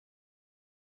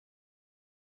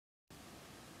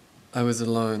I was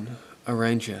alone, a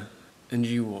ranger, and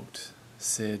you walked,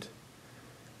 said,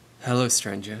 "Hello,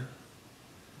 stranger.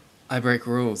 I break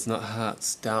rules, not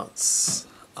hearts, doubts.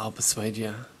 I'll persuade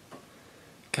ya.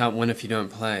 Can't win if you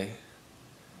don't play.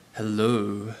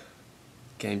 Hello,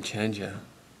 game changer."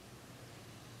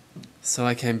 So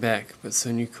I came back, but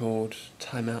soon you called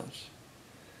time out.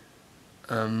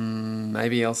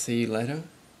 Maybe I'll see you later?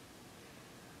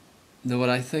 Know what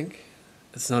I think?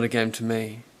 It's not a game to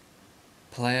me.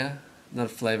 Player, not a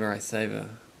flavour I savour.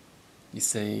 You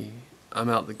see, I'm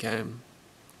out the game.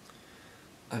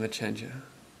 I'm a changer.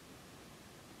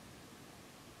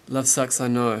 Love sucks, I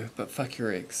know, but fuck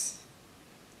your ex.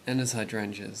 And his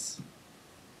hydrangeas.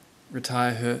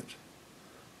 Retire hurt.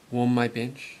 Warm my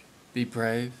bench. Be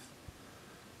brave.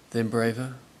 Then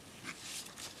braver.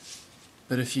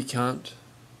 But if you can't,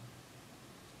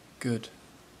 good.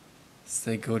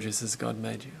 Stay gorgeous as God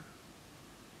made you.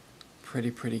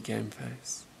 Pretty, pretty game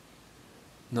face.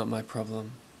 Not my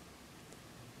problem.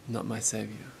 Not my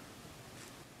savior.